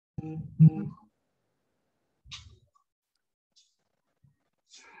Okay,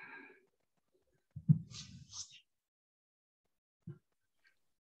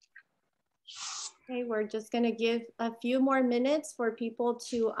 we're just going to give a few more minutes for people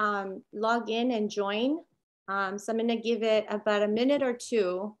to log in and join. So I'm going to give it about a minute or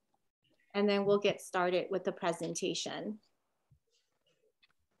two, and then we'll get started with the presentation.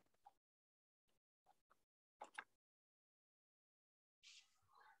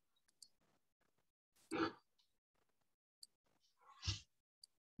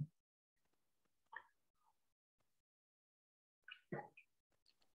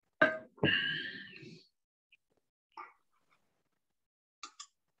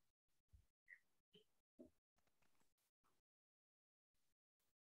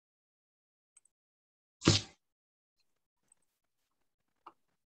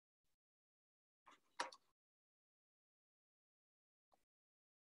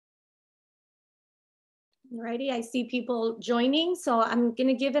 Alrighty, I see people joining, so I'm going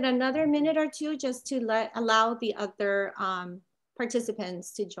to give it another minute or two just to allow the other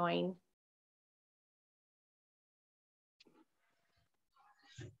participants to join.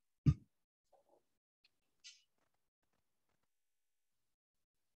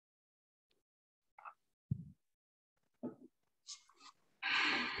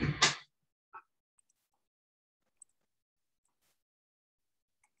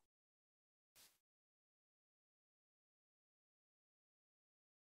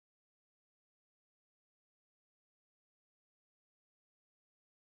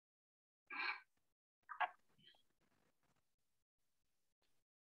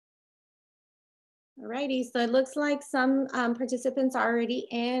 Alrighty, so it looks like some participants are already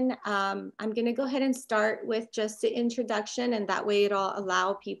in. I'm going to go ahead and start with just the introduction, and that way it'll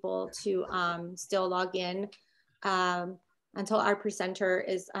allow people to still log in until our presenter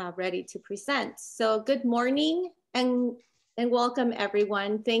is ready to present. So good morning and welcome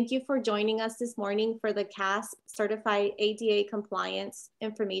everyone. Thank you for joining us this morning for the CASp Certified ADA Compliance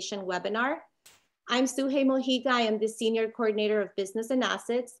Information Webinar. I'm Suhey Mojica. I am the Senior Coordinator of Business and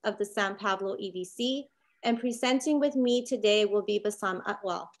Assets of the San Pablo EDC, and presenting with me today will be Bassam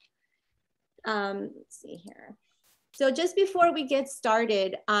Atwal. Let's see here. So just before we get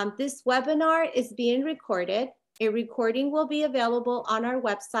started, this webinar is being recorded. A recording will be available on our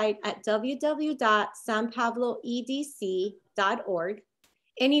website at www.sanpabloedc.org.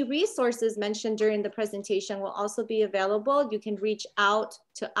 Any resources mentioned during the presentation will also be available. You can reach out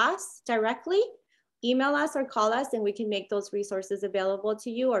to us directly, email us or call us, and we can make those resources available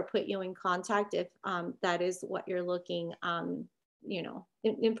to you or put you in contact if that is what you're looking, you know,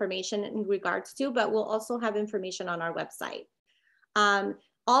 information in regards to, but we'll also have information on our website.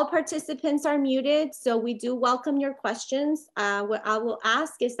 All participants are muted, so we do welcome your questions. What I will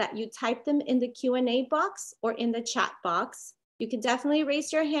ask is that you type them in the Q&A box or in the chat box. You can definitely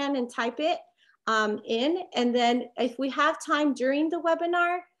raise your hand and type it in, and then if we have time during the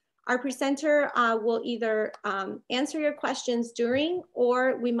webinar, our presenter will either answer your questions during,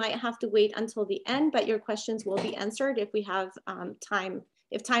 or we might have to wait until the end, but your questions will be answered if we have time,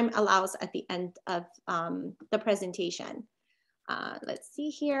 if time allows at the end of the presentation. Let's see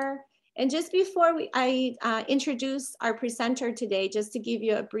here. And just before I introduce our presenter today, just to give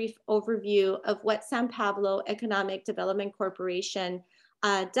you a brief overview of what San Pablo Economic Development Corporation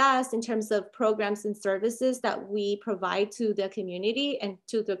does in terms of programs and services that we provide to the community and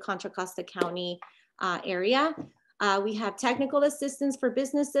to the Contra Costa County area. We have technical assistance for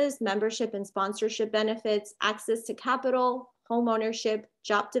businesses, membership and sponsorship benefits, access to capital, home ownership,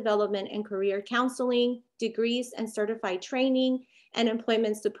 job development and career counseling, degrees and certified training, and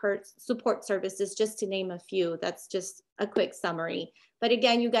employment support services, just to name a few. That's just a quick summary. But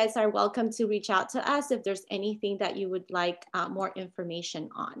again, you guys are welcome to reach out to us if there's anything that you would like more information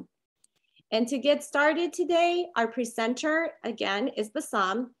on. And to get started today, our presenter, again, is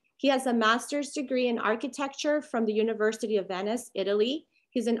Bassam. He has a master's degree in architecture from the University of Venice, Italy.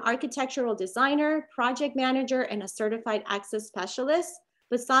 He's an architectural designer, project manager, and a certified access specialist.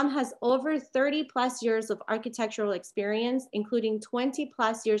 Bassam has over 30 plus years of architectural experience, including 20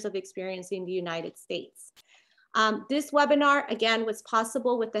 plus years of experience in the United States. This webinar, again, was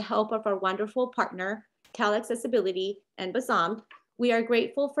possible with the help of our wonderful partner, Cal Accessibility and Bassam. We are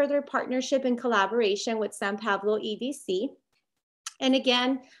grateful for their partnership and collaboration with San Pablo EDC. And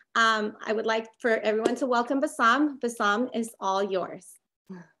again, I would like for everyone to welcome Bassam. Bassam is all yours.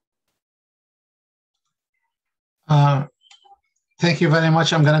 Thank you very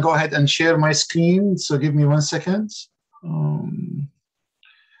much. I'm going to go ahead and share my screen. So give me 1 second.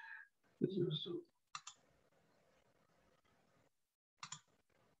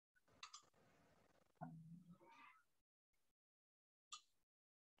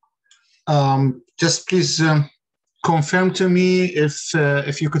 Just please confirm to me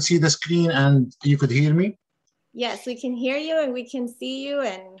if you could see the screen and you could hear me. Yes, we can hear you and we can see you,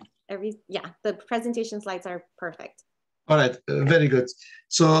 and the presentation slides are perfect. All right, very good.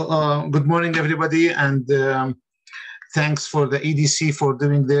 So good morning, everybody, and thanks for the EDC for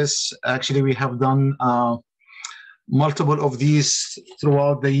doing this. Actually, we have done multiple of these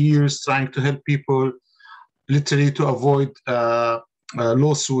throughout the years, trying to help people literally to avoid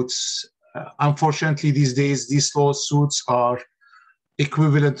lawsuits. Unfortunately, these days, these lawsuits are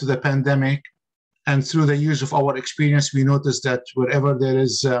equivalent to the pandemic. And through the years of our experience, we noticed that wherever there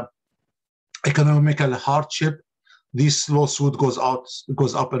is economical hardship, this lawsuit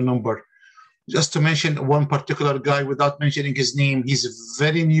goes up in number. Just to mention one particular guy without mentioning his name, he's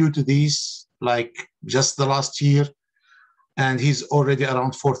very new to these, like just the last year, and he's already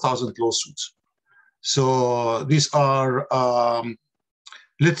around 4,000 lawsuits. So these are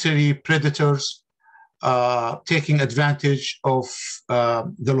literally predators taking advantage of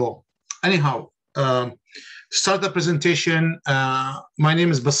the law. Anyhow, start the presentation. My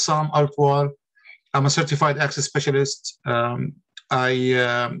name is Bassam Altwar. I'm a certified access specialist.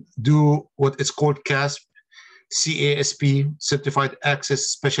 I do what is called CASp, CASp, Certified Access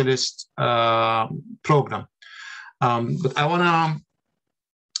Specialist program. But I want to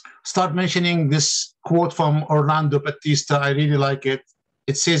start mentioning this quote from Orlando Battista. I really like it.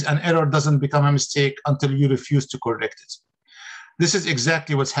 It says, "An error doesn't become a mistake until you refuse to correct it." This is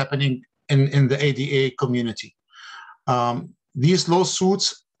exactly what's happening in the ADA community. These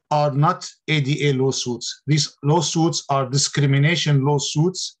lawsuits are not ADA lawsuits. These lawsuits are discrimination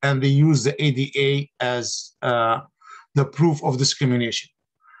lawsuits, and they use the ADA as the proof of discrimination,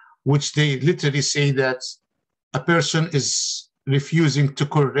 which they literally say that a person is refusing to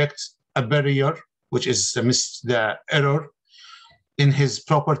correct a barrier, which is the error in his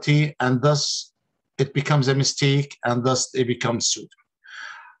property, and thus it becomes a mistake, and thus they become sued.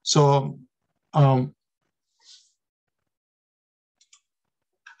 So I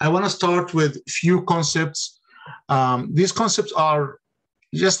want to start with a few concepts. These concepts are,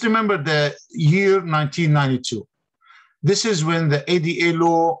 just remember the year 1992. This is when the ADA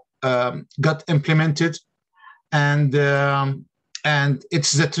law got implemented, and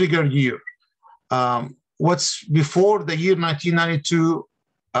it's the trigger year. What's before the year 1992,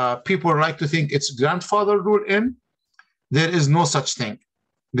 people like to think it's grandfather rule in. There is no such thing.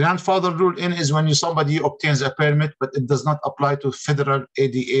 Grandfather rule in is when somebody obtains a permit, but it does not apply to federal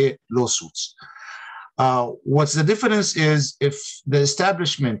ADA lawsuits. What's the difference is if the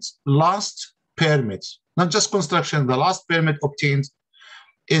establishment last permit, not just construction, the last permit obtained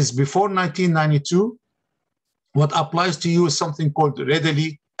is before 1992, what applies to you is something called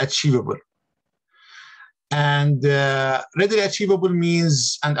readily achievable. And readily achievable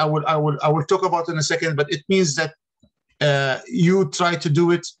means, and I will talk about it in a second, but it means that you try to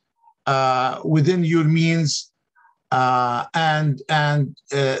do it within your means, and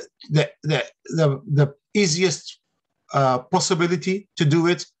the easiest possibility to do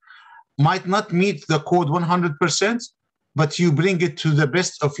it might not meet the code 100%, but you bring it to the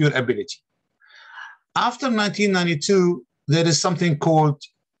best of your ability. After 1992, there is something called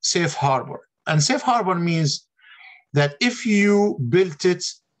safe harbor. And safe harbor means that if you built it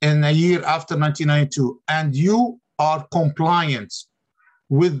in a year after 1992 and you are compliant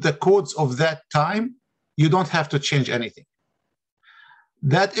with the codes of that time, you don't have to change anything.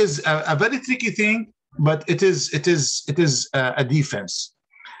 That is a very tricky thing, but it is a defense.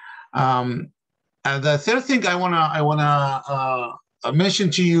 And the third thing I wanna mention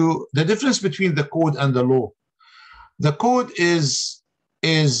to you, the difference between the code and the law. The code is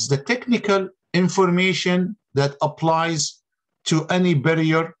the technical information that applies to any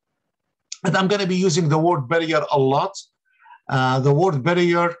barrier. And I'm going to be using the word barrier a lot. The word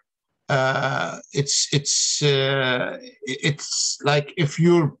barrier, it's like if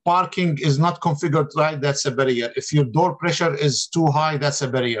your parking is not configured right, that's a barrier. If your door pressure is too high, that's a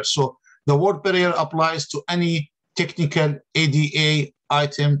barrier. So the word barrier applies to any technical ADA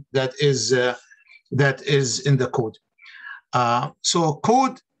item that is in the code. So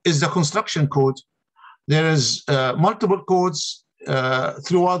code is the construction code. There is multiple codes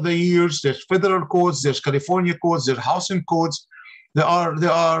throughout the years. There's federal codes, there's California codes, there's housing codes. There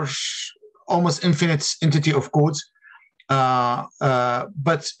are almost infinite entity of codes.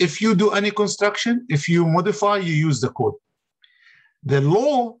 But if you do any construction, if you modify, you use the code. The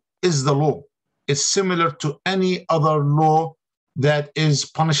law is the law. It's similar to any other law that is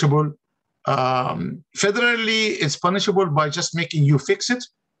punishable. Federally, it's punishable by just making you fix it.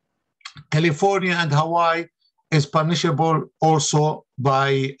 California and Hawaii is punishable also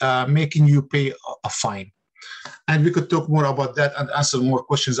by making you pay a fine. And we could talk more about that and answer more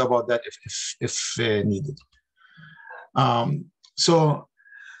questions about that if needed. So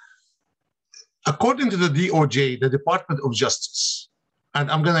according to the DOJ, the Department of Justice, and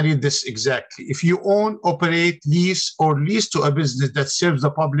I'm going to read this exactly. If you own, operate, lease, or lease to a business that serves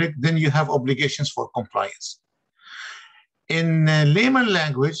the public, then you have obligations for compliance. In layman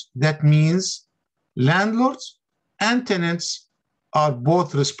language, that means landlords and tenants are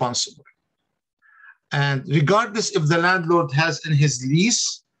both responsible. And regardless if the landlord has in his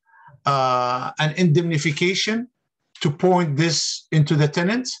lease an indemnification to point this into the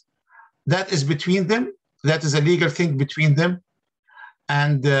tenant, that is between them. That is a legal thing between them.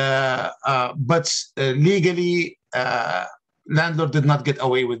 And but legally, landlord did not get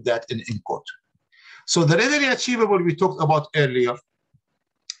away with that in court. So the readily achievable we talked about earlier,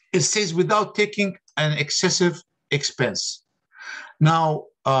 it says without taking an excessive expense. Now,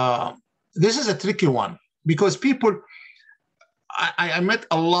 this is a tricky one because people, I met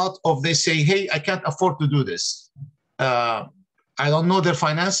a lot of, they say, hey, I can't afford to do this. I don't know their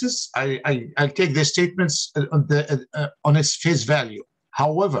finances. I take their statements on its face value.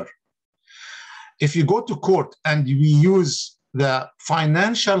 However, if you go to court and we use the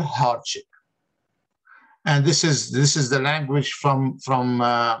financial hardship, and this is the language from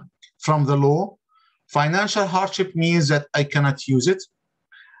the law, financial hardship means that I cannot use it.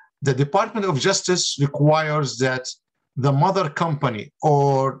 The Department of Justice requires that the mother company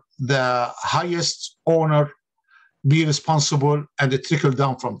or the highest owner be responsible, and it trickle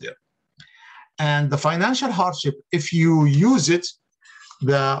down from there. And the financial hardship, if you use it,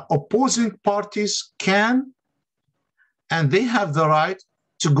 the opposing parties can, and they have the right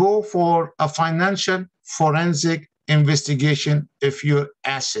to go for a financial forensic investigation of your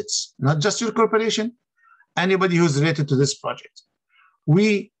assets, not just your corporation, anybody who's related to this project.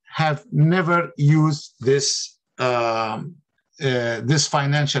 We have never used this this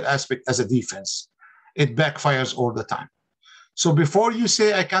financial aspect as a defense. It backfires all the time. So before you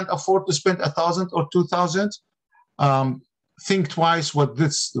say I can't afford to spend 1,000 or 2,000, think twice what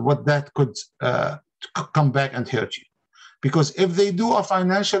that could come back and hurt you. Because if they do a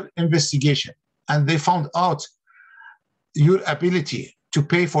financial investigation and they found out your ability to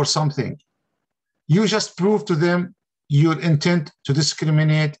pay for something, you just prove to them your intent to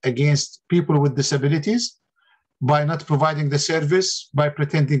discriminate against people with disabilities by not providing the service, by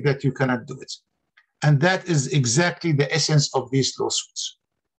pretending that you cannot do it. And that is exactly the essence of these lawsuits.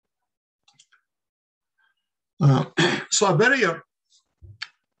 So a barrier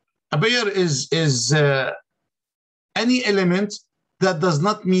is any element that does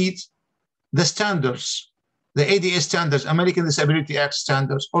not meet the standards, the ADA standards, American Disabilities Act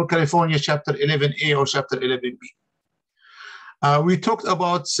standards, or California Chapter 11A or Chapter 11B. We talked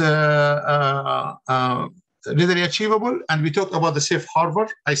about readily achievable, and we talked about the safe harbor.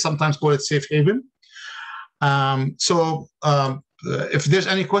 I sometimes call it safe haven. If there's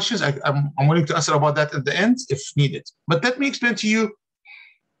any questions, I'm willing to answer about that at the end if needed. But let me explain to you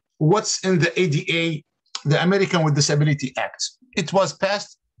what's in the ADA, the American with Disability Act. It was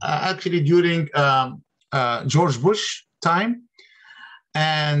passed actually during George Bush time,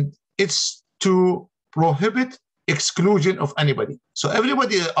 and it's to prohibit exclusion of anybody. So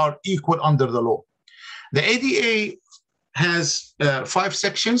everybody are equal under the law. The ADA has 5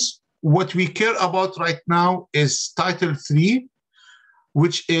 sections. What we care about right now is Title III,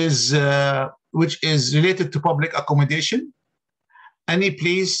 which is related to public accommodation. Any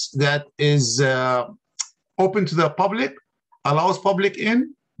place that is open to the public, allows public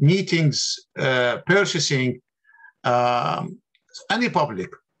in, meetings, purchasing, any public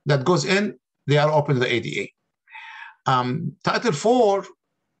that goes in, they are open to the ADA. Title IV,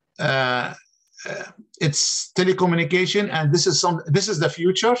 it's telecommunication, and this is the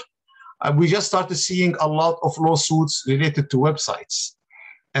future. We just started seeing a lot of lawsuits related to websites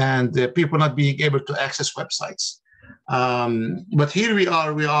and people not being able to access websites. But here we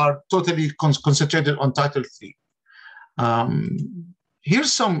are totally concentrated on Title III.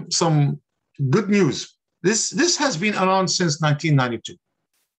 Here's some good news. This has been around since 1992.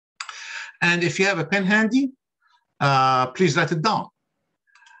 And if you have a pen handy, please write it down.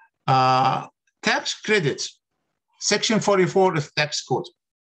 Tax credit, Section 44 of Tax Code,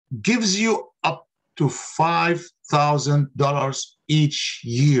 gives you up to $5,000 each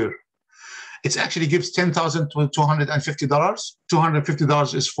year. It actually gives $10,000 to $250.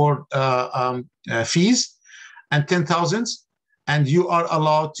 $250 is for fees, and $10,000, and you are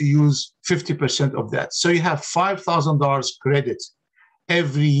allowed to use 50% of that. So you have $5,000 credit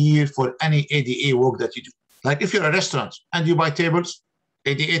every year for any ADA work that you do. Like if you're a restaurant and you buy tables,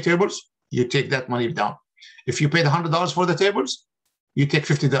 ADA tables, you take that money down. If you paid $100 for the tables, you take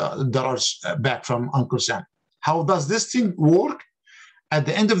 $50 back from Uncle Sam. How does this thing work? At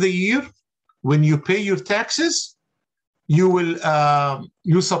the end of the year, when you pay your taxes, you will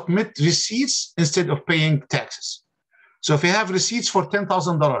you submit receipts instead of paying taxes. So if you have receipts for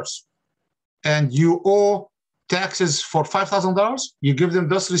 $10,000 and you owe taxes for $5,000, you give them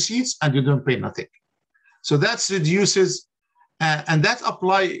those receipts and you don't pay nothing. So that reduces, and that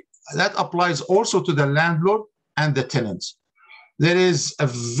applies also to the landlord and the tenants. There is a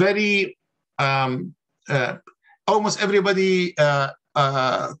very almost everybody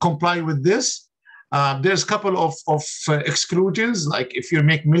comply with this. There's a couple of exclusions, like if you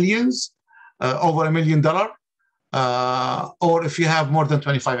make millions, over $1 million, or if you have more than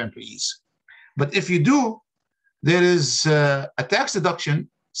 25 employees. But if you do, there is a tax deduction,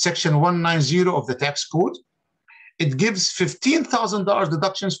 section 190 of the tax code. It gives $15,000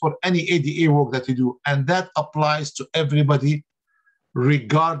 deductions for any ADA work that you do. And that applies to everybody,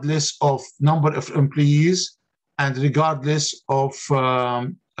 regardless of number of employees and regardless of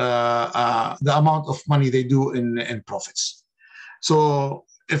the amount of money they do in profits. So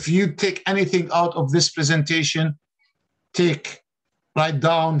if you take anything out of this presentation, write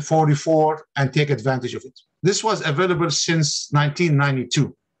down 44 and take advantage of it. This was available since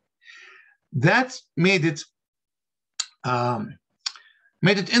 1992. That made it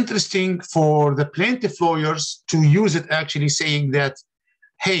interesting for the plaintiff lawyers to use it, actually saying that,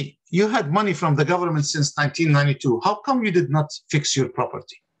 hey, you had money from the government since 1992. How come you did not fix your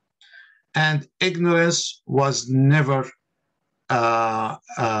property? And ignorance was never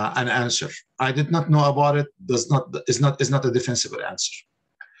an answer. I did not know about it. Is not a defensible answer.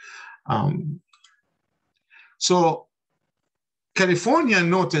 So California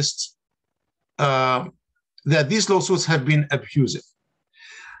noticed that these lawsuits have been abusive.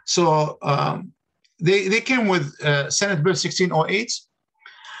 So they came with Senate Bill 1608.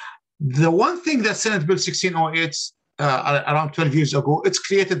 The one thing that Senate Bill 1608 around 12 years ago, it's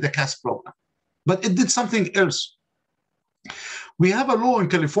created the CASp program, but it did something else. We have a law in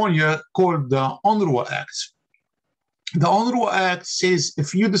California called the UNRWA Act. The UNRWA Act says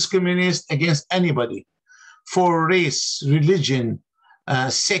if you discriminate against anybody for race, religion,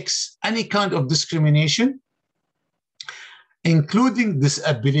 sex, any kind of discrimination, including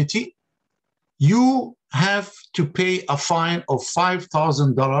disability, you have to pay a fine of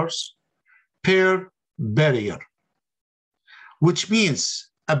 $5,000 per barrier, which means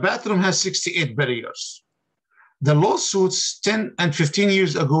a bathroom has 68 barriers. The lawsuits 10 and 15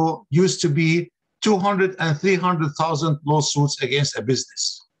 years ago used to be 200 and 300,000 lawsuits against a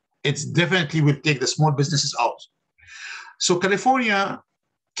business. It definitely will take the small businesses out. So California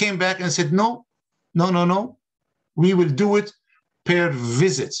came back and said, no, we will do it per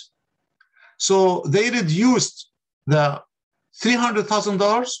visit. So they reduced the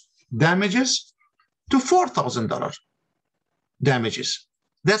 $300,000 damages to $4,000 damages.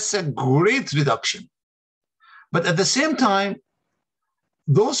 That's a great reduction. But at the same time,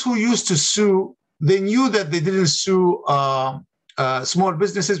 those who used to sue, they knew that they didn't sue small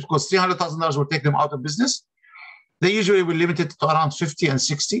businesses because $300,000 will take them out of business. They usually will limit it to around 50 and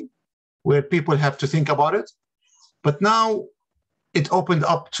 60, where people have to think about it. But now it opened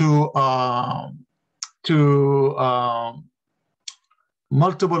up to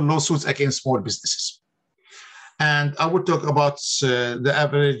multiple lawsuits against small businesses. And I would talk about the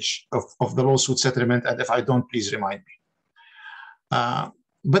average of the lawsuit settlement, and if I don't, please remind me.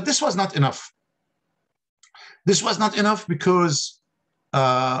 But this was not enough. This was not enough because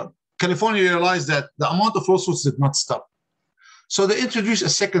California realized that the amount of lawsuits did not stop. So they introduced a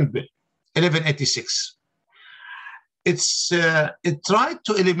second bill, 1186. It tried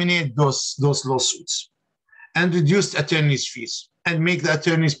to eliminate those lawsuits and reduce attorneys' fees and make the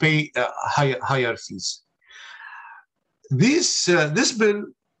attorneys pay higher fees. This bill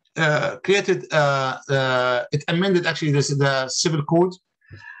created, it amended actually the civil code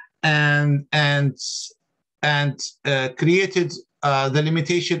and created the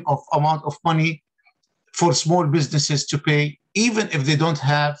limitation of amount of money for small businesses to pay, even if they don't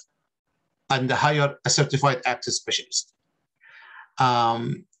have and hire a certified access specialist.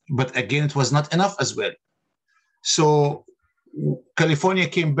 But again, it was not enough as well. So California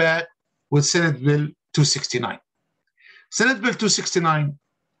came back with Senate Bill 269. Senate Bill 269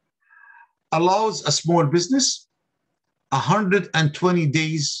 allows a small business 120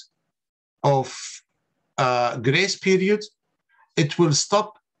 days of grace period. It will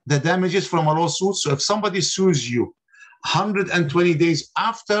stop the damages from a lawsuit. So if somebody sues you 120 days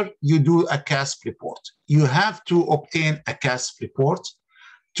after you do a CASp report. You have to obtain a CASp report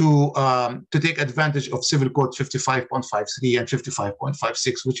to take advantage of Civil Code 55.53 and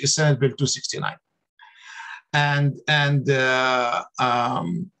 55.56, which is Senate Bill 269, and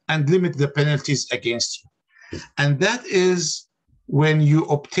limit the penalties against you. And that is when you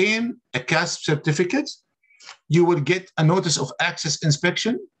obtain a CASp certificate, you will get a notice of access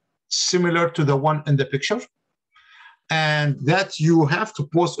inspection similar to the one in the picture, and that you have to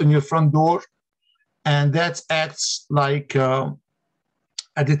post on your front door, and that acts like a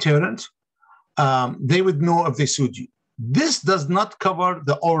deterrent. They would know if they sued you. This does not cover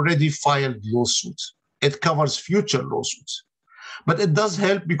the already filed lawsuits. It covers future lawsuits. But it does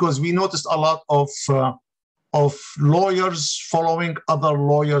help because we noticed a lot of lawyers following other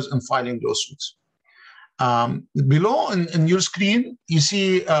lawyers and filing lawsuits. Below in your screen, you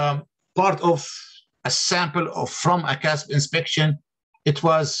see part of a sample from a CASp inspection. It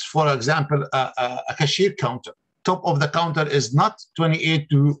was, for example, a cashier counter. Top of the counter is not 28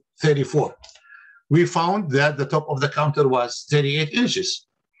 to 34. We found that the top of the counter was 38 inches.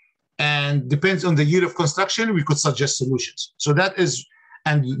 And depends on the year of construction, we could suggest solutions. So that is,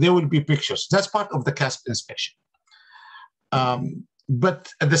 and there will be pictures. That's part of the CASp inspection.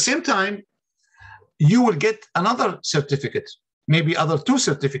 But at the same time, you will get another certificate, maybe other two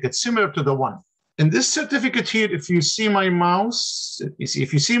certificates similar to the one. In this certificate here, if you see my mouse,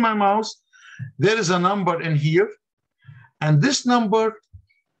 there is a number in here, and this number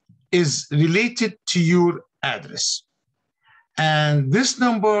is related to your address. And this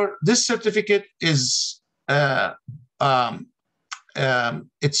number, this certificate is,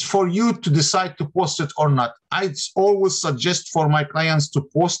 it's for you to decide to post it or not. I always suggest for my clients to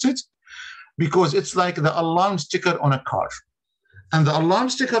post it because it's like the alarm sticker on a car. And the alarm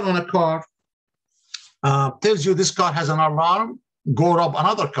sticker on a car tells you this car has an alarm, go rob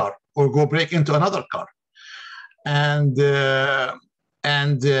another car or go break into another car. And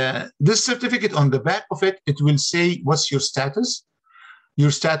this certificate on the back of it, it will say what's your status.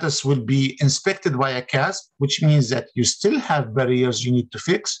 Your status will be inspected by a CASp, which means that you still have barriers you need to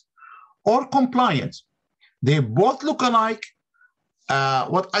fix, or compliant. They both look alike.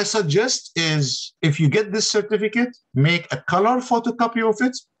 What I suggest is if you get this certificate, make a color photocopy of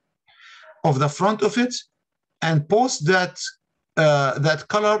it, of the front of it, and post that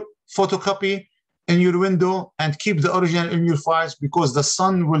color photocopy in your window and keep the original in your files because the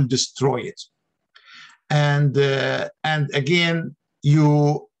sun will destroy it. And again,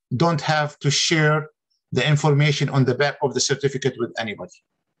 you don't have to share the information on the back of the certificate with anybody.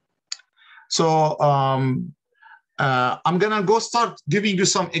 So I'm gonna go start giving you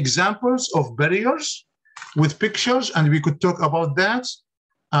some examples of barriers with pictures, and we could talk about that.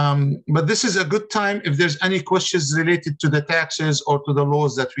 But this is a good time if there's any questions related to the taxes or to the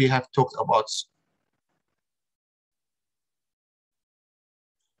laws that we have talked about.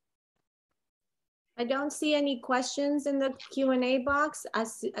 I don't see any questions in the Q&A box.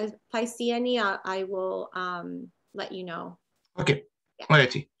 If I see any, I will let you know. Okay,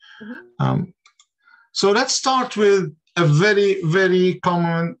 alrighty. So let's start with a very, very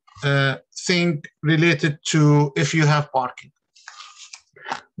common thing related to if you have parking.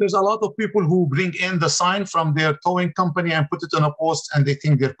 There's a lot of people who bring in the sign from their towing company and put it on a post and they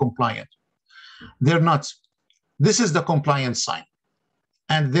think they're compliant. They're not. This is the compliant sign.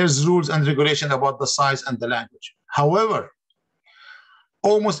 And there's rules and regulation about the size and the language. However,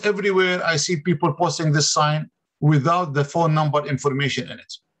 almost everywhere I see people posting this sign without the phone number information in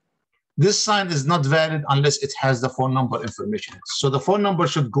it. This sign is not valid unless it has the phone number information in it. So the phone number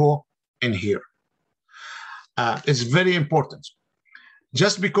should go in here. It's very important.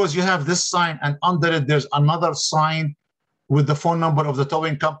 Just because you have this sign and under it there's another sign with the phone number of the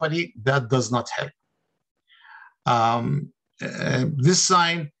towing company, that does not help. This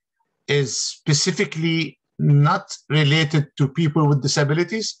sign is specifically not related to people with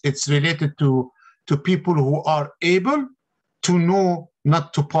disabilities. It's related to people who are able to know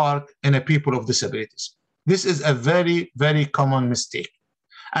not to park in a people of disabilities. This is a very, very common mistake.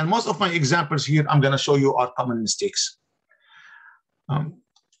 And most of my examples here I'm going to show you are common mistakes.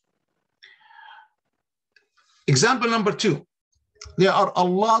 Example number 2. There are a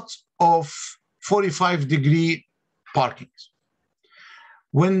lot of 45-degree parkings.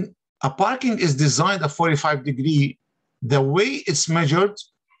 When a parking is designed at 45 degree, the way it's measured,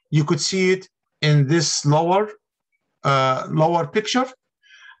 you could see it in this lower picture.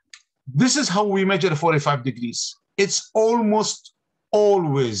 This is how we measure 45 degrees. It's almost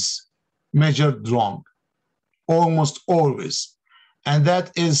always measured wrong, almost always. And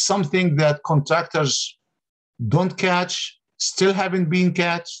that is something that contractors don't catch, still haven't been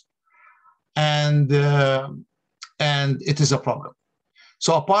catched, and it is a problem.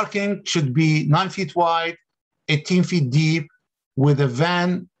 So a parking should be 9 feet wide, 18 feet deep, with a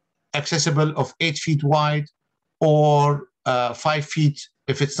van accessible of 8 feet wide, or 5 feet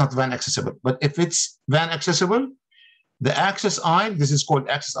if it's not van accessible. But if it's van accessible, the access aisle, this is called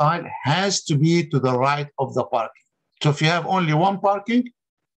access aisle, has to be to the right of the parking. So if you have only one parking,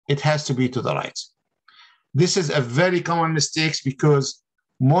 it has to be to the right. This is a very common mistake because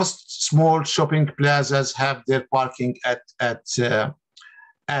most small shopping plazas have their parking at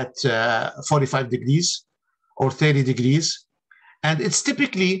 45 degrees or 30 degrees. And it's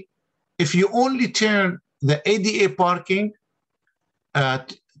typically, if you only turn the ADA parking to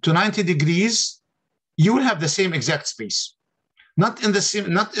 90 degrees, you will have the same exact space. Not in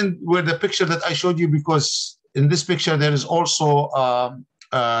where the picture that I showed you, because in this picture there is also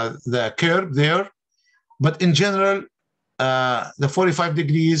the curb there. But in general, the 45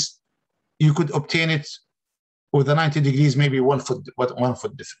 degrees, you could obtain it with the 90 degrees, maybe 1 foot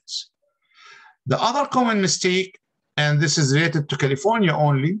difference. The other common mistake, and this is related to California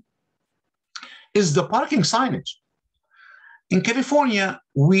only, is the parking signage. In California,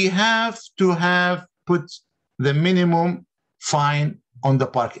 we have to have put the minimum fine on the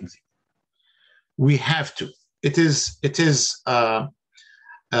parking fee. We have to. It's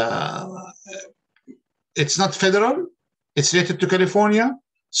not federal. It's related to California.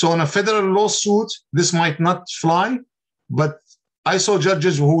 So on a federal lawsuit, this might not fly. But I saw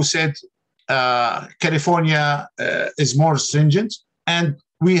judges who said California is more stringent, and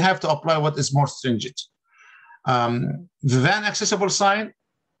we have to apply what is more stringent. The van accessible sign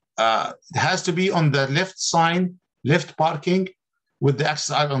has to be on the left sign, left parking, with the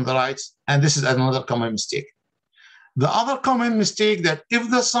access aisle on the right, and this is another common mistake. The other common mistake, that if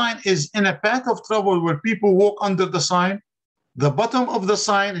the sign is in a path of travel where people walk under the sign, the bottom of the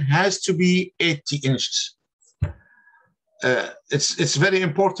sign has to be 80 inches. It's very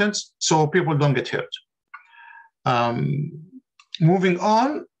important so people don't get hurt. Moving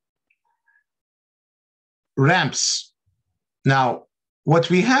on, ramps. Now, what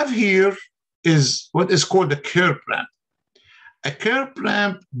we have here is what is called a curb ramp. A curb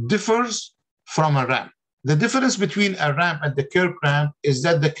ramp differs from a ramp. The difference between a ramp and the curb ramp is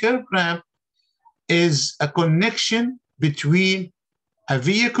that the curb ramp is a connection between a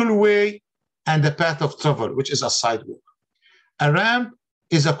vehicle way and a path of travel, which is a sidewalk. A ramp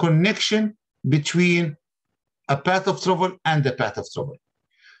is a connection between a path of travel and a path of travel.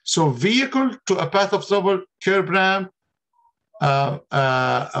 So vehicle to a path of travel, curb ramp,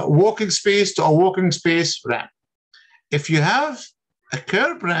 a walking space to a walking space, ramp. If you have a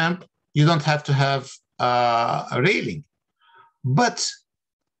curb ramp, you don't have to have a railing. But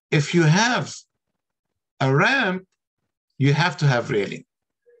if you have a ramp, you have to have railing.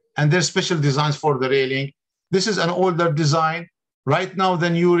 And there's special designs for the railing. This is an older design. Right now, the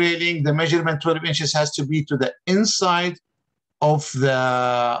new railing, the measurement 12 inches has to be to the inside of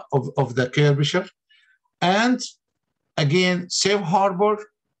the curvature. And again, safe harbor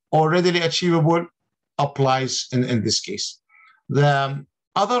or readily achievable applies in this case. The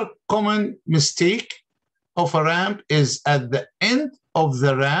other common mistake of a ramp is at the end of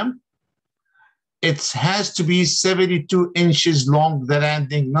the ramp, it has to be 72 inches long, the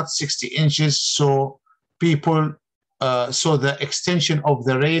landing, not 60 inches. So people, so the extension of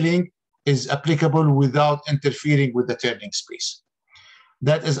the railing is applicable without interfering with the turning space.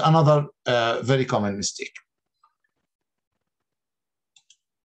 That is another very common mistake.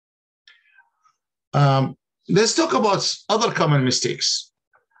 Let's talk about other common mistakes.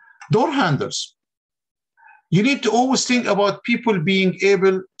 Door handles. You need to always think about people being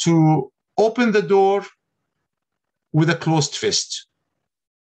able to open the door with a closed fist,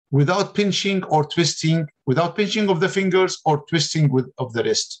 without pinching or twisting, without pinching of the fingers or twisting of the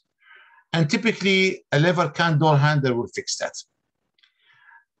wrist. And typically, a lever can door handle will fix that.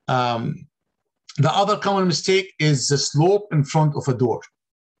 The other common mistake is the slope in front of a door.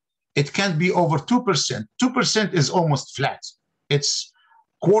 It can't be over 2%. 2% is almost flat. It's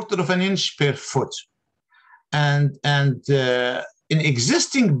 1/4 of an inch per foot. And in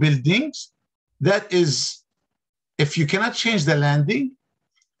existing buildings, that is, if you cannot change the landing,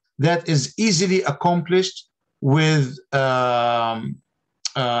 that is easily accomplished with an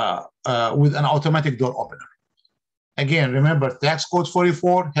automatic door opener. Again, remember, tax code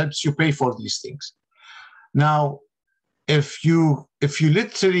 44 helps you pay for these things. Now, if you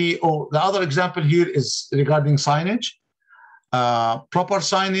literally, the other example here is regarding signage. Proper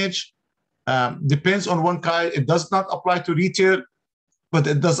signage depends on one kind. It does not apply to retail, but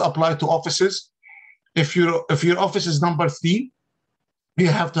it does apply to offices. If your office is number 3, you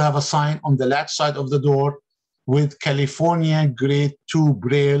have to have a sign on the latch side of the door with California Grade 2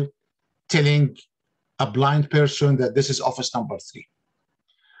 Braille telling a blind person that this is office number 3.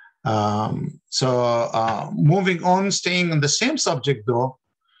 Moving on, staying on the same subject though,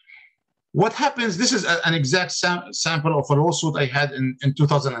 what happens, this is an exact sample of a lawsuit I had in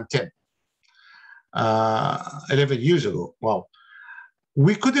 2010, 11 years ago. Wow.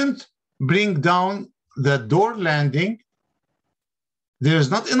 We couldn't bring down the door landing. There's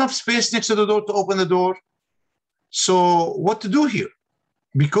not enough space next to the door to open the door. So what to do here?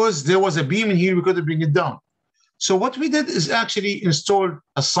 Because there was a beam in here, we couldn't bring it down. So what we did is actually install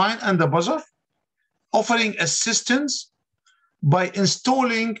a sign and a buzzer offering assistance by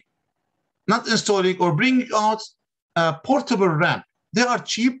bringing out a portable ramp. They are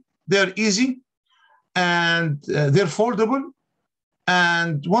cheap, they're easy, and they're foldable.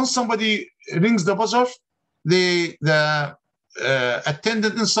 And once somebody rings the buzzer, the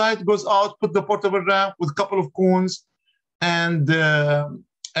attendant inside goes out, put the portable ramp with a couple of cones, and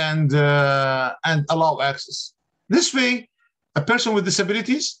allow access. This way, a person with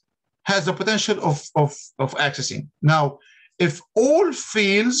disabilities has the potential of accessing. Now, if all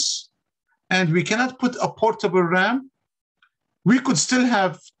fails and we cannot put a portable ramp, we could still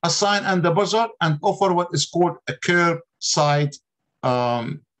have a sign and a buzzer and offer what is called a curbside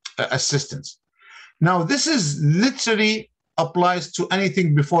assistance. Now, this is literally applies to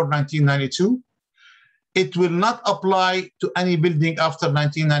anything before 1992. It will not apply to any building after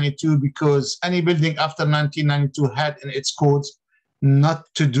 1992 because any building after 1992 had in its codes not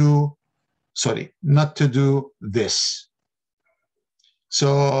to do this.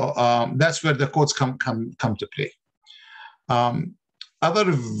 So that's where the codes come to play. Other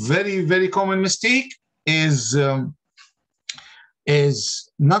very, very common mistake is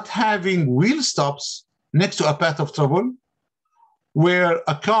not having wheel stops next to a path of travel, where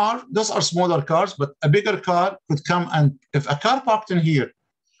a car, those are smaller cars, but a bigger car could come, and if a car parked in here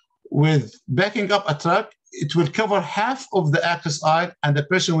with backing up a truck, it will cover half of the access aisle and the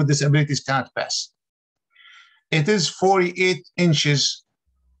person with disabilities cannot pass. It is 48 inches,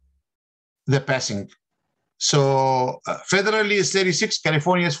 the passing. So federally is 36,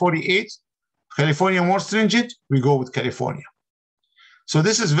 California is 48. California more stringent, we go with California. So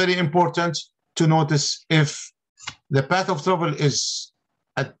this is very important to notice. If the path of travel is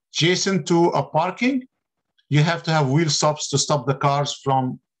adjacent to a parking, you have to have wheel stops to stop the cars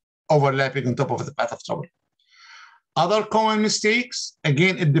from overlapping on top of the path of travel. Other common mistakes,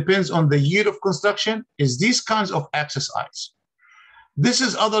 again, it depends on the year of construction, is these kinds of access aisles. This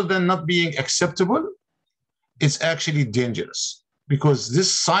is, other than not being acceptable, it's actually dangerous because this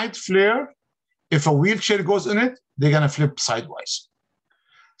side flare, if a wheelchair goes in it, they're gonna flip sideways.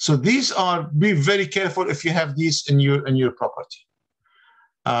 So these are, be very careful if you have these in your property.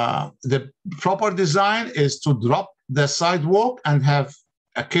 The proper design is to drop the sidewalk and have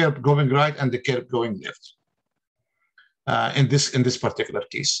a curb going right and the curb going left. In this particular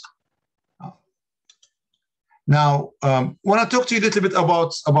case. Now, want to talk to you a little bit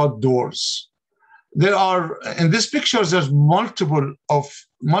about doors. There are, in these pictures, there's multiple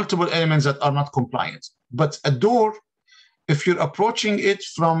elements that are not compliant. But a door, if you're approaching it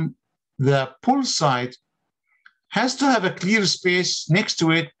from the pull side, has to have a clear space next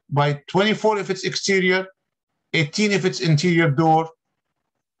to it by 24 if it's exterior, 18 if it's interior door,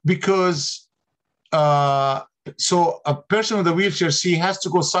 because so a person with a wheelchair C has to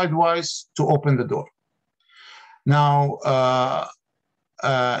go sidewise to open the door. Now,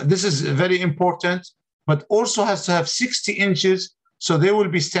 this is very important, but also has to have 60 inches, so they will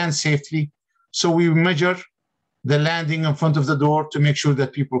be stand safely. So we measure the landing in front of the door to make sure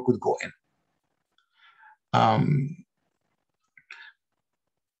that people could go in.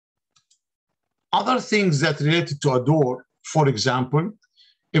 Other things that related to a door, for example,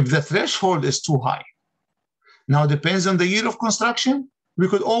 if the threshold is too high. Now, depends on the year of construction, we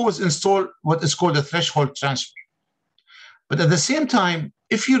could always install what is called a threshold transfer. But at the same time,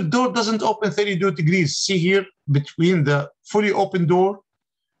 if your door doesn't open 32 degrees, see here between the fully open door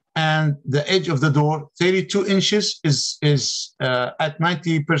and the edge of the door, 32 inches is at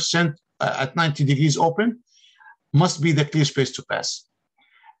 90%, at 90 degrees open, must be the clear space to pass.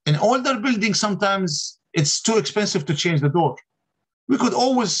 In older buildings, sometimes it's too expensive to change the door. We could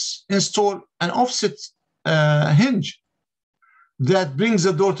always install an offset hinge that brings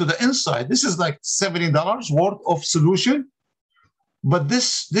the door to the inside. This is like $70 worth of solution, but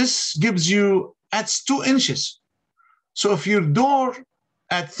this gives you, adds 2 inches. So if your door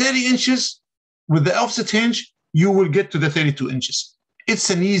at 30 inches with the offset hinge, you will get to the 32 inches. It's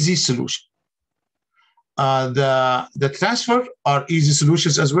an easy solution. The transfer are easy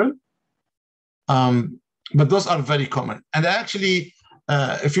solutions as well, but those are very common. And actually,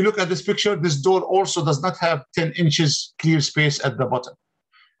 if you look at this picture, this door also does not have 10 inches clear space at the bottom.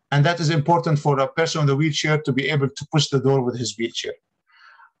 And that is important for a person in the wheelchair to be able to push the door with his wheelchair.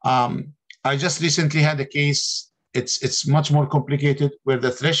 I just recently had a case, it's much more complicated, where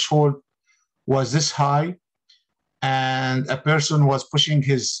the threshold was this high and a person was pushing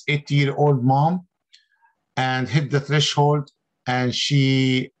his 80-year-old mom and hit the threshold and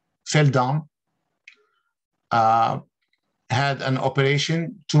she fell down, had an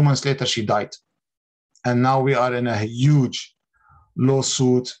operation. 2 months later, she died. And now we are in a huge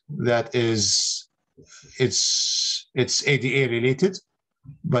lawsuit that is, it's ADA related,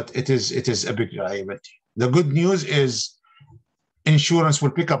 but it is a big liability. The good news is insurance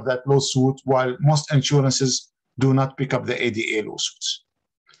will pick up that lawsuit, while most insurances do not pick up the ADA lawsuits.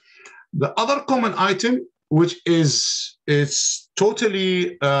 The other common item, which is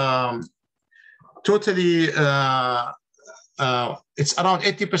totally it's around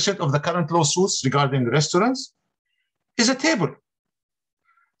 80% of the current lawsuits regarding restaurants, is a table.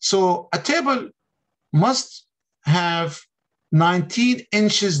 So a table must have 19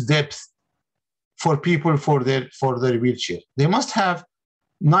 inches depth for people for their wheelchair. They must have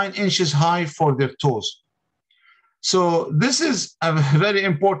 9 inches high for their toes. So this is a very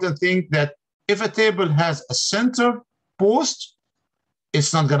important thing, that if a table has a center post,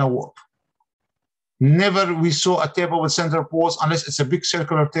 it's not gonna work. Never we saw a table with center post unless it's a big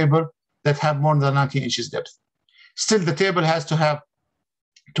circular table that have more than 19 inches depth. Still, the table has to have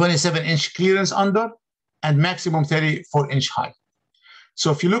 27-inch clearance under and maximum 34-inch height.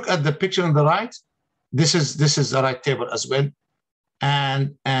 So if you look at the picture on the right, this is the right table as well.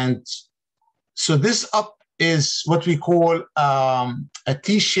 And so this up is what we call a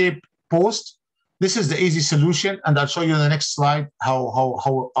T-shaped post. This is the easy solution, and I'll show you in the next slide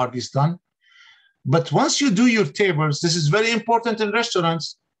how are these done. But once you do your tables, this is very important in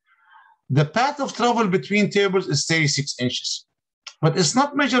restaurants. The path of travel between tables is 36 inches, but it's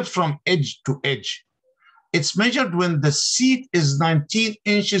not measured from edge to edge. It's measured when the seat is 19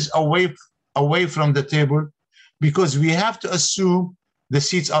 inches away from the table, because we have to assume the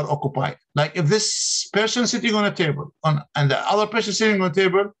seats are occupied. Like if this person sitting on a table and the other person sitting on a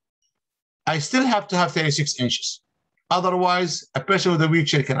table, I still have to have 36 inches. Otherwise, a person with a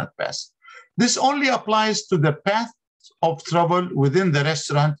wheelchair cannot pass. This only applies to the path of travel within the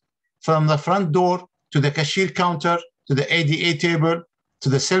restaurant, from the front door to the cashier counter, to the ADA table, to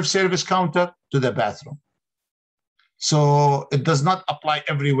the self-service counter, to the bathroom. So it does not apply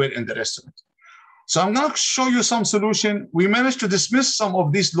everywhere in the restaurant. So I'm going to show you some solution. We managed to dismiss some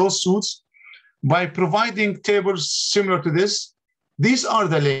of these lawsuits by providing tables similar to this. These are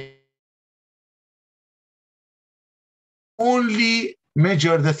the legs. Only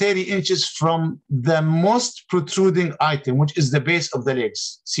measure the 30 inches from the most protruding item, which is the base of the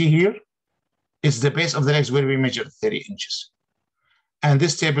legs. See here? It's the base of the legs where we measure 30 inches. And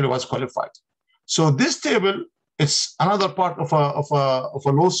this table was qualified. So this table, it's another part of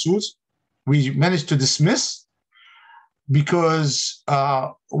a lawsuit we managed to dismiss because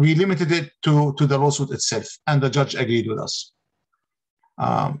we limited it to the lawsuit itself, and the judge agreed with us.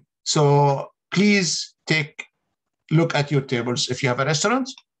 So please take a look at your tables if you have a restaurant,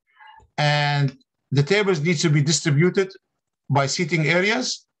 and the tables need to be distributed by seating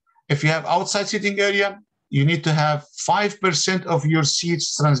areas. If you have outside seating area, you need to have 5% of your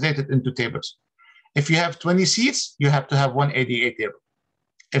seats translated into tables. If you have 20 seats, you have to have one ADA table.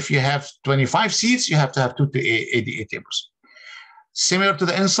 If you have 25 seats, you have to have 2 ADA tables. Similar to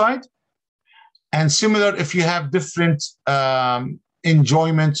the inside, and similar if you have different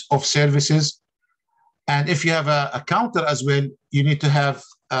enjoyment of services. And if you have a counter as well, you need to have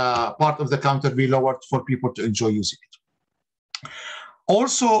part of the counter be lowered for people to enjoy using it.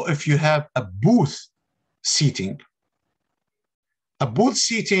 Also, if you have a booth seating,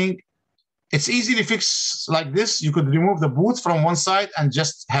 it's easily fixed like this. You could remove the booth from one side and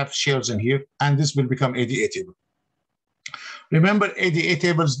just have chairs in here, and this will become ADA table. Remember, ADA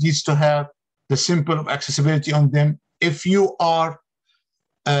tables needs to have the symbol of accessibility on them. If they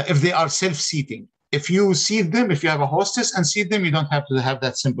are self-seating, if you seat them, if you have a hostess and seat them, you don't have to have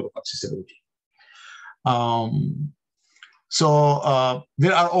that symbol of accessibility.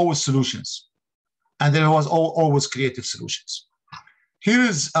 There are always solutions, and there was always creative solutions. Here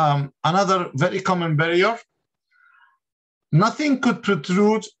is another very common barrier. Nothing could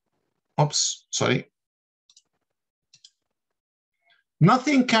protrude,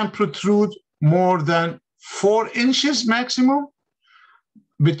 Nothing can protrude more than 4 inches maximum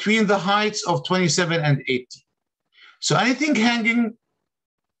between the heights of 27 and 80. So anything hanging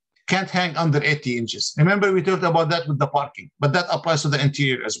can't hang under 80 inches. Remember, we talked about that with the parking, but that applies to the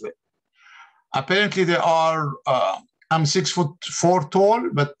interior as well. Apparently, there are, I'm 6'4" tall,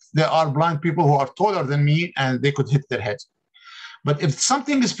 but there are blind people who are taller than me and they could hit their head. But if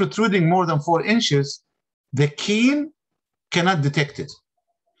something is protruding more than 4 inches, the cane cannot detect it.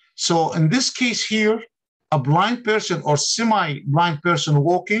 So in this case here, a blind person or semi-blind person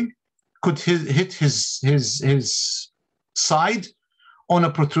walking could hit his side on a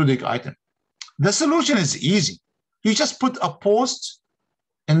protruding item. The solution is easy. You just put a post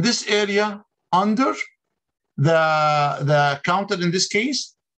in this area under the counter in this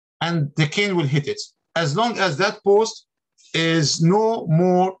case, and the cane will hit it, as long as that post is no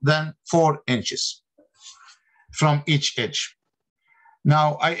more than 4 inches from each edge.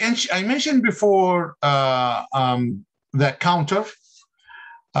 Now, I mentioned before the counter.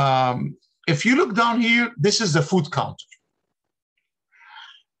 If you look down here, this is the food counter.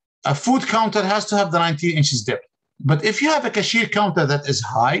 A food counter has to have the 19 inches depth. But if you have a cashier counter that is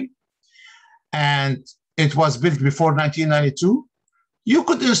high and it was built before 1992, you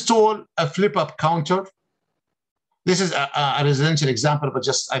could install a flip-up counter. This is a residential example, but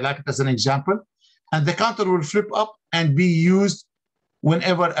just I like it as an example. And the counter will flip up and be used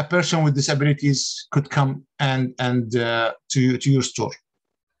whenever a person with disabilities could come and to your store.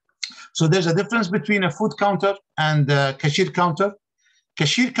 So there's a difference between a food counter and a cashier counter.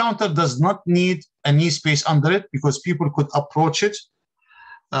 Cashier counter does not need a knee space under it because people could approach it.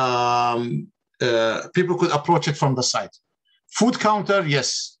 People could approach it from the side. Food counter,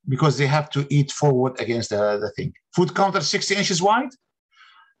 yes, because they have to eat forward against the thing. Food counter 60 inches wide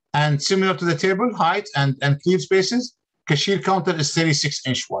and similar to the table height and clear spaces. Cashier counter is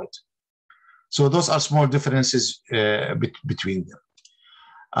 36-inch wide. So those are small differences between them.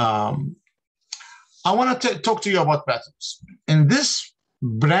 I want to talk to you about bathrooms. In this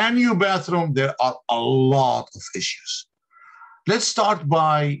brand new bathroom, there are a lot of issues. Let's start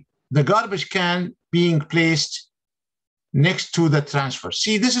by the garbage can being placed next to the transfer.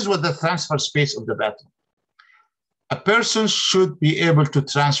 See, this is what the transfer space of the bathroom. A person should be able to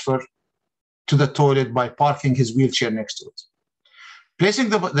transfer to the toilet by parking his wheelchair next to it. Placing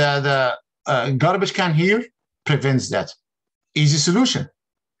the garbage can here prevents that. Easy solution.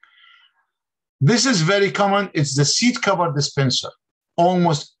 This is very common. It's the seat cover dispenser.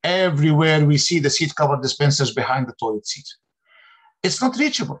 Almost everywhere we see the seat cover dispensers behind the toilet seat. It's not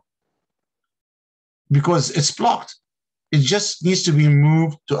reachable because it's blocked. It just needs to be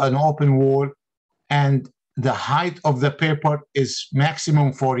moved to an open wall, and the height of the paper is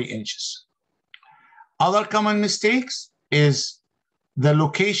maximum 40 inches. Other common mistakes is the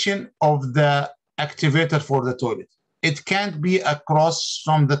location of the activator for the toilet. It can't be across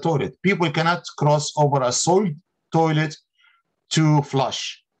from the toilet. People cannot cross over a soiled toilet to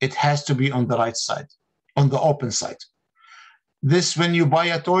flush. It has to be on the right side, on the open side. This, when you buy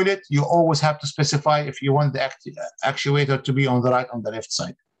a toilet, you always have to specify if you want the actuator to be on the right, on the left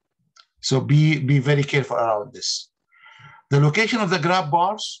side. So be very careful around this. The location of the grab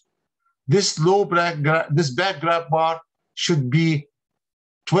bars, this back grab bar should be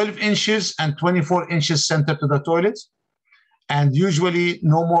 12 inches and 24 inches center to the toilet, and usually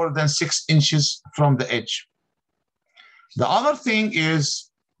no more than 6 inches from the edge. The other thing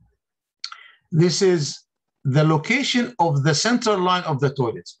is, this is the location of the center line of the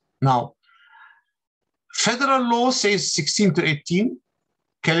toilet. Now, federal law says 16 to 18.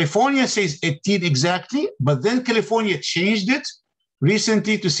 California says 18 exactly, but then California changed it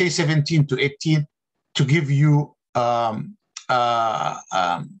recently to say 17 to 18 to give you a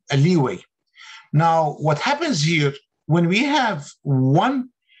leeway. Now, what happens here, when we have one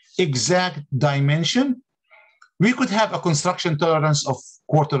exact dimension, we could have a construction tolerance of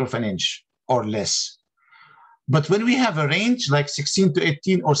 1/4 of an inch or less. But when we have a range like 16 to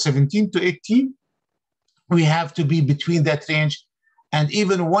 18 or 17 to 18, we have to be between that range, and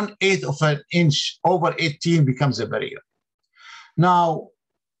even 1/8 of an inch over 18 becomes a barrier. Now,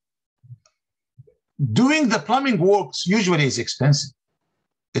 doing the plumbing works usually is expensive.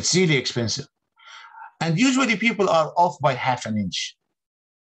 It's really expensive. And usually people are off by 1/2 inch.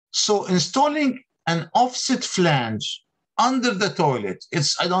 So installing an offset flange under the toilet,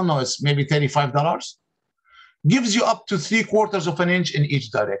 it's, I don't know, it's maybe $35, gives you up to 3/4 of an inch in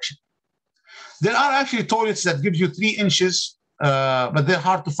each direction. There are actually toilets that give you 3 inches, but they're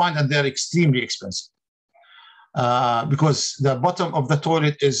hard to find and they're extremely expensive. Because the bottom of the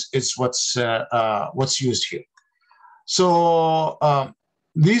toilet is what's used here. So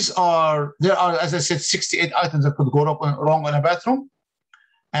there are, as I said, 68 items that could go wrong in a bathroom.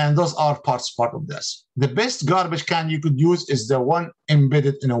 and those are part of this. The best garbage can you could use is the one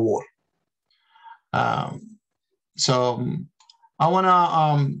embedded in a wall. So I want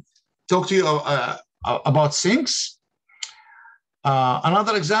to talk to you about sinks.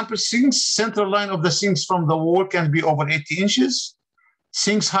 Another example, sinks, central line of the sinks from the wall can be over 80 inches.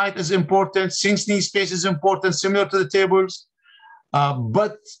 Sinks height is important. Sinks knee space is important, similar to the tables.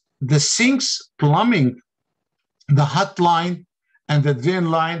 But the sinks plumbing, the hot line and the drain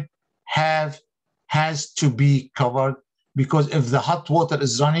line has to be covered, because if the hot water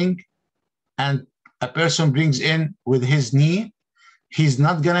is running and a person brings in with his knee, he's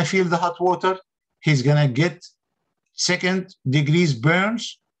not gonna feel the hot water. He's gonna get second degrees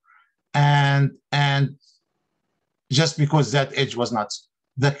burns, and just because that edge was not.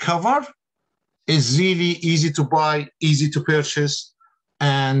 The cover is really easy to buy, easy to purchase,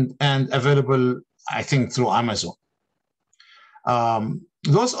 and available, I think, through Amazon.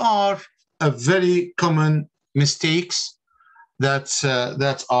 Those are very common mistakes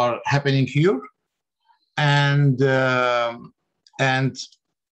that are happening here, and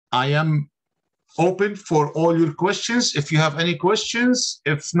I am open for all your questions if you have any questions.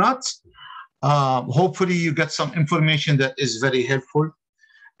 If not, hopefully you get some information that is very helpful.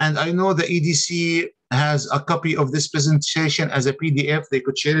 And I know the EDC has a copy of this presentation as a PDF. They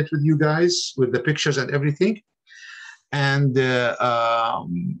could share it with you guys with the pictures and everything. And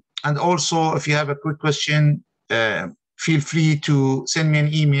also, if you have a quick question, feel free to send me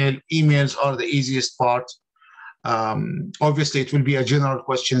an email. Emails are the easiest part. Obviously, it will be a general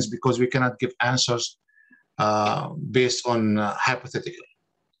questions because we cannot give answers based on hypothetical.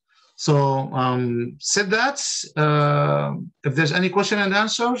 So said that, if there's any question and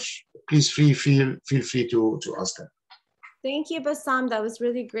answers, please feel free to ask them. Thank you, Bassam. That was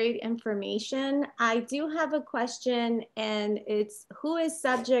really great information. I do have a question, and it's who is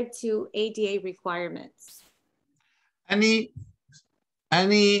subject to ADA requirements? Any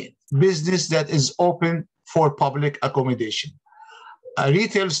business that is open for public accommodation. A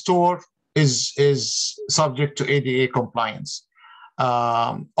retail store is subject to ADA compliance.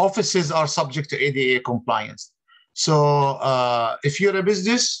 Offices are subject to ADA compliance. So if you're a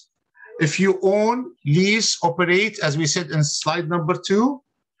business, if you own, lease, operate, as we said in slide number 2,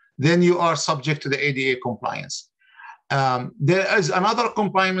 then you are subject to the ADA compliance. There is another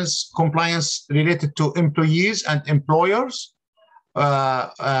compliance related to employees and employers,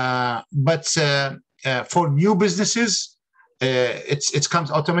 but for new businesses, it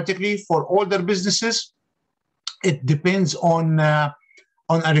comes automatically. For older businesses, it depends on a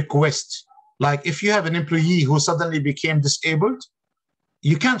request. Like if you have an employee who suddenly became disabled,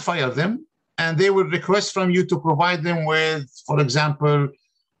 you can't fire them, and they will request from you to provide them with, for example,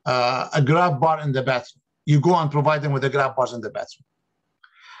 a grab bar in the bathroom. You go and provide them with the grab bars in the bathroom.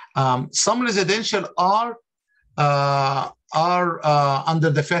 Some residential are under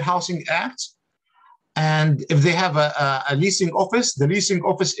the Fair Housing Act, and if they have a leasing office, the leasing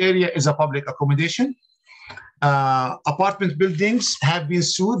office area is a public accommodation. Apartment buildings have been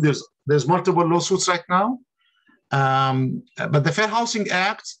sued. There's multiple lawsuits right now. But the Fair Housing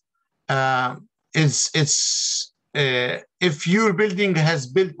Act if your building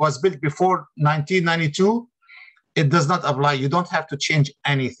was built before 1992, it does not apply. You don't have to change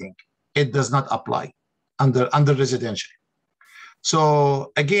anything. It does not apply under residential.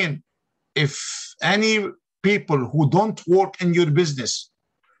 So again, if any people who don't work in your business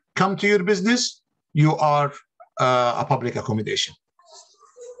come to your business, you are a public accommodation.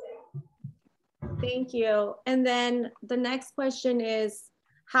 Thank you. And then the next question is,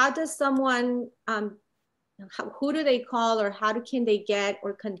 how does someone, who do they call, or can they get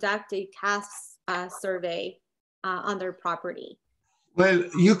or conduct a CASp survey on their property? Well,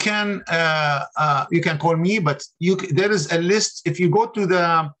 you can call me, but there is a list. If you go to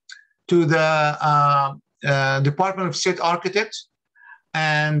the Department of State Architect,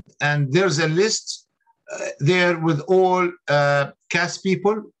 and there's a list there with all CASp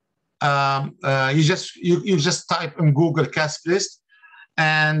people. You just type in Google CASp list,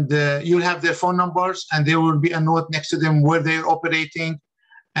 and you'll have their phone numbers, and there will be a note next to them where they're operating,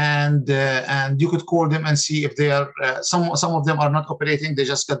 and you could call them and see if they are. Some of them are not operating; they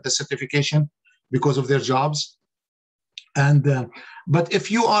just got the certification because of their jobs. And but if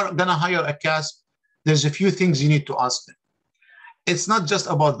you are gonna hire a CASp, there's a few things you need to ask them. It's not just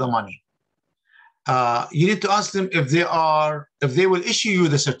about the money. You need to ask them if they will issue you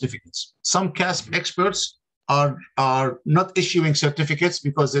the certificates. Some CASp experts are not issuing certificates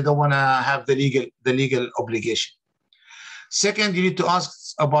because they don't want to have the legal obligation. Second, you need to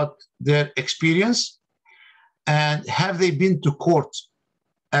ask about their experience, and have they been to court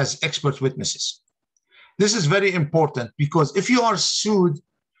as expert witnesses. This is very important because if you are sued,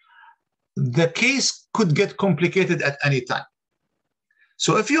 the case could get complicated at any time.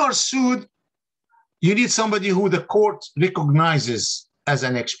 So if you are sued, you need somebody who the court recognizes as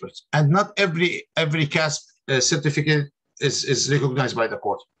an expert, and not every CASp certificate is recognized by the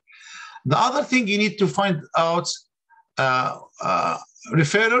court. The other thing, you need to find out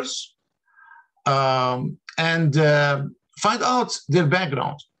referrers and find out their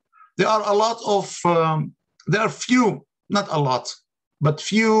background. There are a lot of, there are few, not a lot, but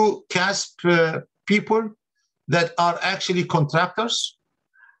few CASp people that are actually contractors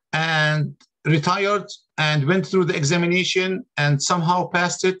and retired and went through the examination and somehow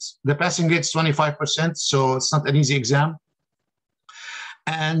passed it. The passing rate is 25%, so it's not an easy exam.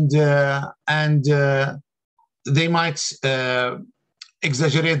 And they might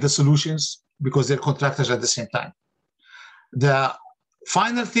exaggerate the solutions because they're contractors at the same time. The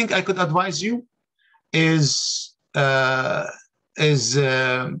final thing I could advise you is to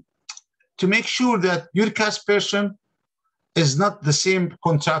make sure that your CASp person is not the same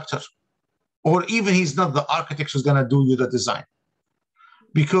contractor, or even he's not the architect who's going to do you the design,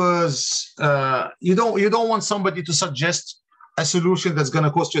 because you don't want somebody to suggest a solution that's going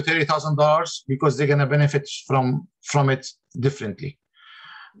to cost you $30,000 because they're going to benefit from it differently.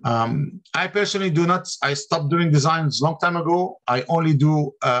 I personally do not. I stopped doing designs a long time ago. I only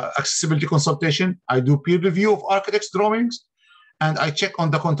do accessibility consultation. I do peer review of architects' drawings, and I check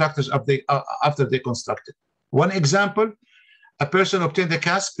on the contractors after they construct it. One example, a person obtained a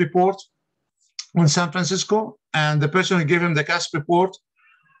CASp report in San Francisco, and the person who gave him the CASp report,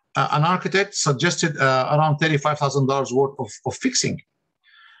 an architect, suggested around $35,000 worth of fixing.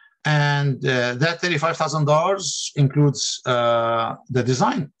 And that $35,000 includes the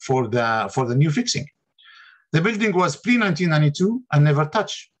design for the new fixing. The building was pre-1992 and never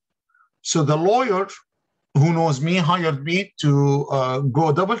touched. So the lawyer who knows me hired me to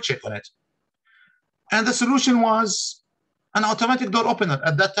go double check on it. And the solution was an automatic door opener.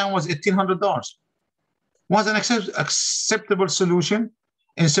 At that time was $1,800. Was an acceptable solution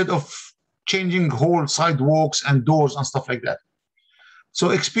instead of changing whole sidewalks and doors and stuff like that.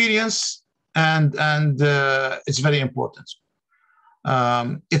 So experience and it's very important.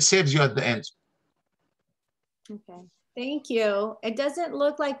 It saves you at the end. Okay, thank you. It doesn't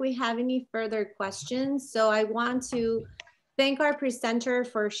look like we have any further questions. So I want to thank our presenter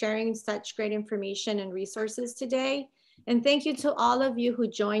for sharing such great information and resources today. And thank you to all of you who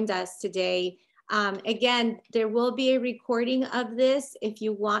joined us today. Again, there will be a recording of this. If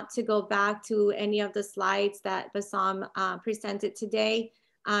you want to go back to any of the slides that Bassam presented today,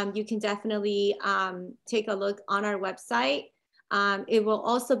 you can definitely take a look on our website. It will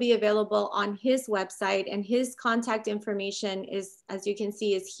also be available on his website, and his contact information is, as you can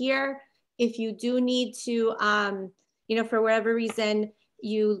see, is here. If you do need to, you know, for whatever reason,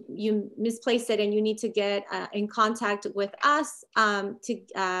 you misplace it and you need to get in contact with us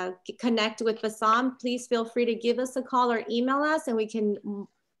to connect with Bassam, please feel free to give us a call or email us, and we can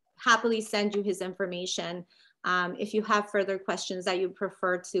happily send you his information if you have further questions that you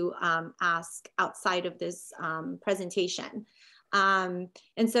prefer to ask outside of this presentation. And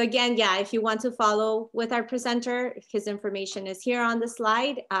so again, yeah, if you want to follow with our presenter, his information is here on the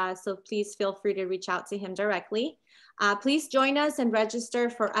slide. So please feel free to reach out to him directly. Please join us and register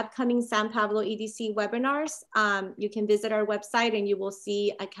for upcoming San Pablo EDC webinars. You can visit our website and you will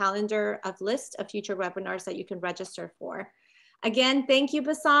see a calendar of list of future webinars that you can register for. Again, thank you,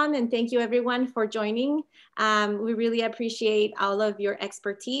 Bassam, and thank you everyone for joining. We really appreciate all of your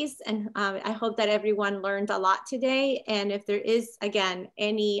expertise, and I hope that everyone learned a lot today. And if there is, again,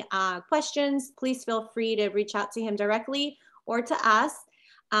 any questions, please feel free to reach out to him directly or to us.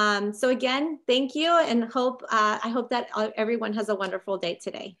 So again, thank you, and I hope that everyone has a wonderful day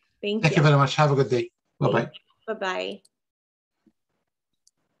today. Thank you. Thank you very much. Have a good day. Bye-bye. Bye-bye.